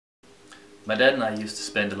My dad and I used to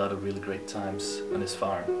spend a lot of really great times on his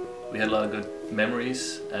farm. We had a lot of good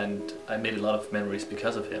memories, and I made a lot of memories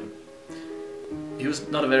because of him. He was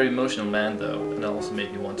not a very emotional man though, and it also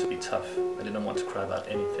made me want to be tough. I didn't want to cry about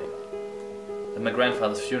anything. At my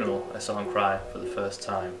grandfather's funeral, I saw him cry for the first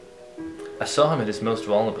time. I saw him at his most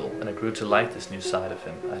vulnerable, and I grew to like this new side of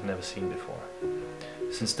him I had never seen before.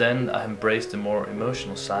 Since then, I have embraced the more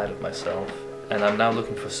emotional side of myself, and I'm now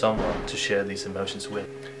looking for someone to share these emotions with.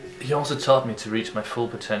 He also taught me to reach my full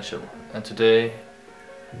potential, and today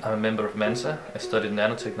I'm a member of Mensa. I studied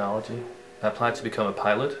nanotechnology. I applied to become a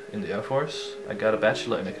pilot in the Air Force. I got a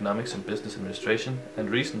bachelor in economics and business administration,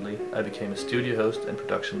 and recently I became a studio host and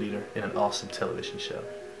production leader in an awesome television show.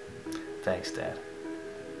 Thanks, Dad.